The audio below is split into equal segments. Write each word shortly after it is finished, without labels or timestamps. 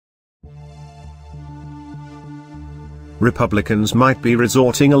Republicans might be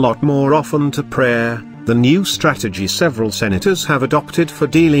resorting a lot more often to prayer, the new strategy several senators have adopted for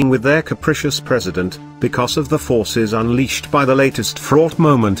dealing with their capricious president, because of the forces unleashed by the latest fraught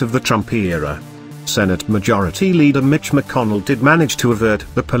moment of the Trump era. Senate Majority Leader Mitch McConnell did manage to avert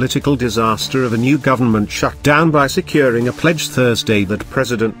the political disaster of a new government shutdown by securing a pledge Thursday that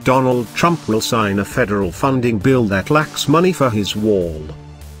President Donald Trump will sign a federal funding bill that lacks money for his wall.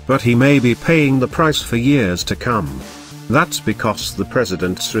 But he may be paying the price for years to come. That's because the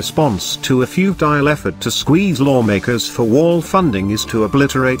president's response to a futile effort to squeeze lawmakers for wall funding is to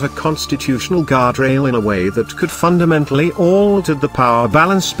obliterate a constitutional guardrail in a way that could fundamentally alter the power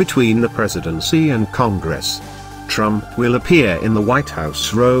balance between the presidency and Congress. Trump will appear in the White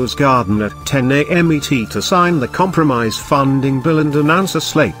House Rose Garden at 10 a.m. ET to sign the compromise funding bill and announce a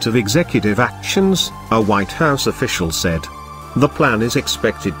slate of executive actions, a White House official said. The plan is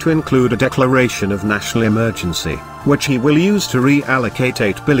expected to include a declaration of national emergency, which he will use to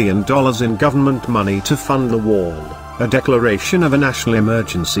reallocate $8 billion in government money to fund the wall, a declaration of a national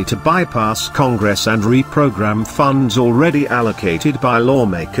emergency to bypass Congress and reprogram funds already allocated by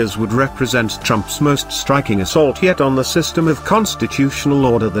lawmakers would represent Trump's most striking assault yet on the system of constitutional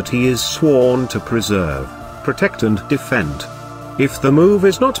order that he is sworn to preserve, protect and defend. If the move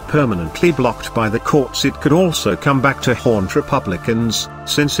is not permanently blocked by the courts, it could also come back to haunt Republicans,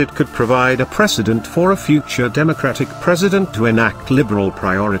 since it could provide a precedent for a future Democratic president to enact liberal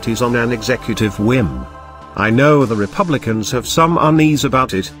priorities on an executive whim. I know the Republicans have some unease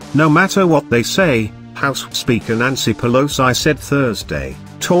about it, no matter what they say, House Speaker Nancy Pelosi said Thursday,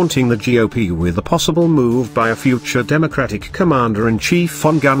 taunting the GOP with a possible move by a future Democratic commander-in-chief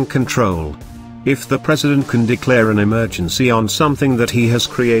on gun control. If the president can declare an emergency on something that he has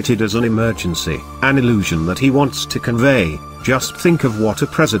created as an emergency, an illusion that he wants to convey, just think of what a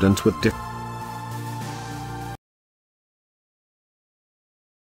president would do.